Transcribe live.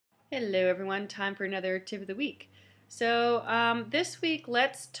Hello everyone, time for another tip of the week. So this week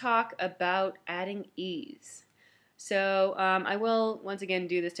let's talk about adding ease. I will once again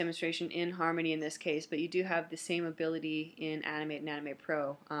do this demonstration in Harmony in this case, but you do have the same ability in Animate and Animate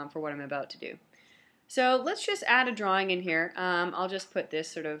Pro for what I'm about to do. So let's just add a drawing in here. I'll just put this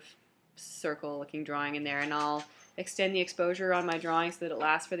sort of circle looking drawing in there, and I'll extend the exposure on my drawing so that it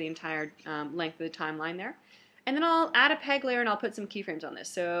lasts for the entire length of the timeline there. And then I'll add a peg layer and I'll put some keyframes on this.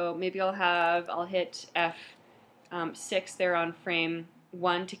 So maybe I'll hit F6 there on frame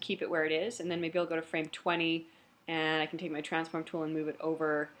 1 to keep it where it is, and then maybe I'll go to frame 20 and I can take my transform tool and move it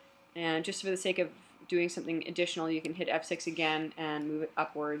over. And just for the sake of doing something additional, you can hit F6 again and move it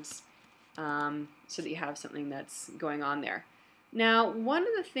upwards so that you have something that's going on there. Now, one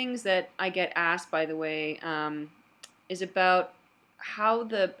of the things that I get asked, by the way, is about how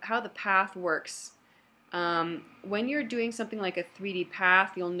the path works. When you're doing something like a 3D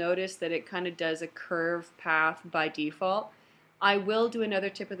path, you'll notice that it kind of does a curve path by default. I will do another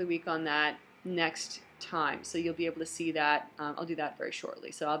tip of the week on that next time, so you'll be able to see that. I'll do that very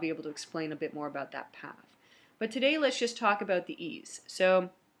shortly, so I'll be able to explain a bit more about that path. But today let's just talk about the ease. So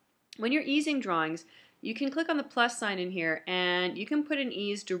when you're easing drawings, you can click on the plus sign in here and you can put an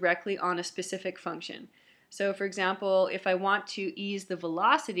ease directly on a specific function. So for example, if I want to ease the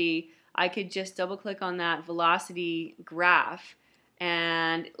velocity, I could just double click on that velocity graph,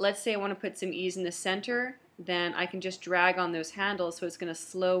 and let's say I want to put some ease in the center, then I can just drag on those handles so it's going to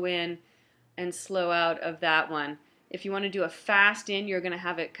slow in and slow out of that one. If you want to do a fast in, you're going to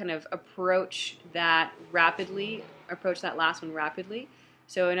have it kind of approach that rapidly, approach that last one rapidly.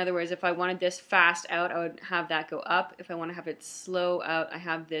 So in other words, if I wanted this fast out, I would have that go up. If I want to have it slow out, I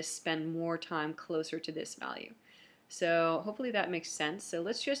have this spend more time closer to this value. So hopefully that makes sense. So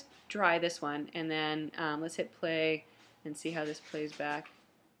let's just try this one, and then let's hit play and see how this plays back.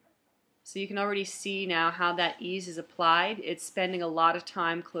 So you can already see now how that ease is applied. It's spending a lot of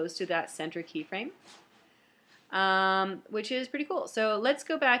time close to that center keyframe, which is pretty cool. So let's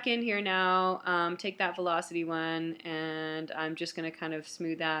go back in here now, take that velocity one, and I'm just going to kind of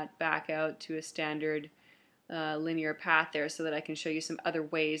smooth that back out to a standard linear path there so that I can show you some other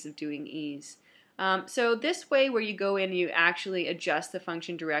ways of doing ease. So this way where you go in and you actually adjust the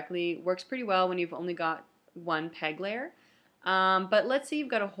function directly works pretty well when you've only got one peg layer. But let's say you've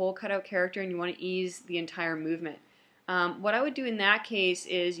got a whole cutout character and you want to ease the entire movement. What I would do in that case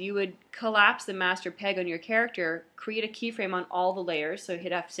is you would collapse the master peg on your character, create a keyframe on all the layers, so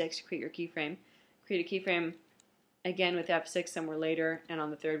hit F6 to create your keyframe, create a keyframe again with F6 somewhere later and on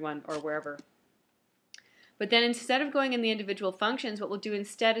the third one or wherever. But then instead of going in the individual functions, what we'll do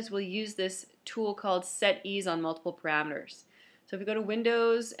instead is we'll use this tool called Set Ease on Multiple Parameters. So if we go to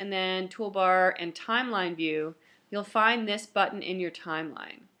Windows and then Toolbar and Timeline View, you'll find this button in your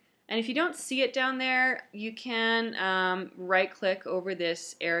timeline. And if you don't see it down there, you can right-click over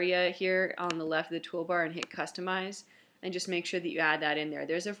this area here on the left of the toolbar and hit Customize, and just make sure that you add that in there.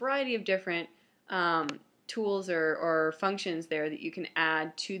 There's a variety of different tools or functions there that you can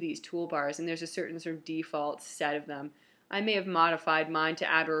add to these toolbars, and there's a certain sort of default set of them. I may have modified mine to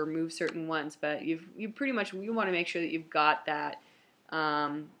add or remove certain ones, but you want to make sure that you've got that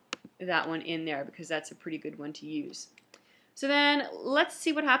that one in there, because that's a pretty good one to use. So then let's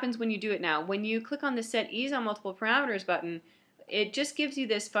see what happens when you do it now. When you click on the Set Ease on Multiple Parameters button, it just gives you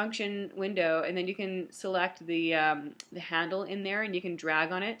this function window, and then you can select the handle in there and you can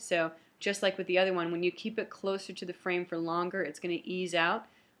drag on it. So just like with the other one, when you keep it closer to the frame for longer, it's going to ease out,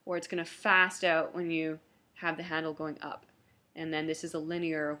 or it's going to fast out when you have the handle going up. And then this is a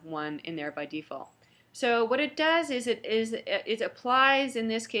linear one in there by default. So what it does is it applies, in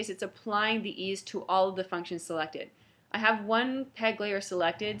this case, it's applying the ease to all of the functions selected. I have one peg layer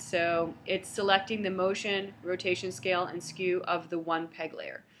selected, so it's selecting the motion, rotation, scale, and skew of the one peg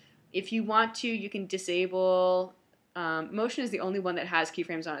layer. If you want to, you can disable motion is the only one that has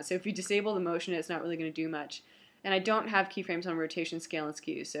keyframes on it. So if you disable the motion, it's not really going to do much. And I don't have keyframes on rotation, scale, and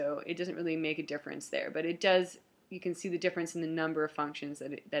skew, so it doesn't really make a difference there. But it does, you can see the difference in the number of functions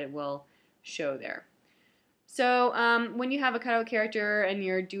that it will show there. So when you have a cutout character and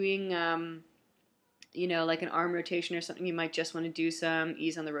you're doing, you know, like an arm rotation or something, you might just want to do some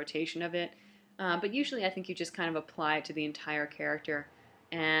ease on the rotation of it. But usually I think you just kind of apply it to the entire character.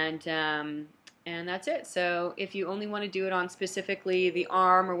 And that's it. So if you only want to do it on specifically the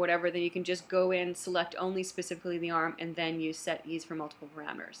arm or whatever, then you can just go in, select only specifically the arm, and then use Set Ease for multiple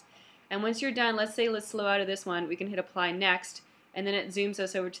parameters. And once you're done, let's slow out of this one, we can hit Apply Next, and then it zooms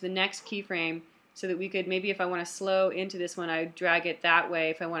us over to the next keyframe, so that we could, maybe if I want to slow into this one, I drag it that way.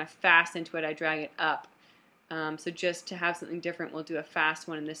 If I want to fast into it, I drag it up. So just to have something different, we'll do a fast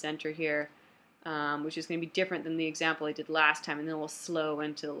one in the center here, which is going to be different than the example I did last time, and then we'll slow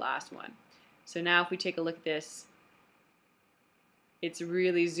into the last one. So now if we take a look at this, it's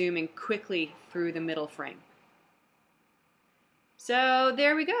really zooming quickly through the middle frame. So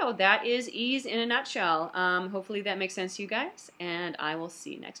there we go. That is ease in a nutshell. Hopefully that makes sense to you guys, and I will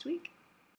see you next week.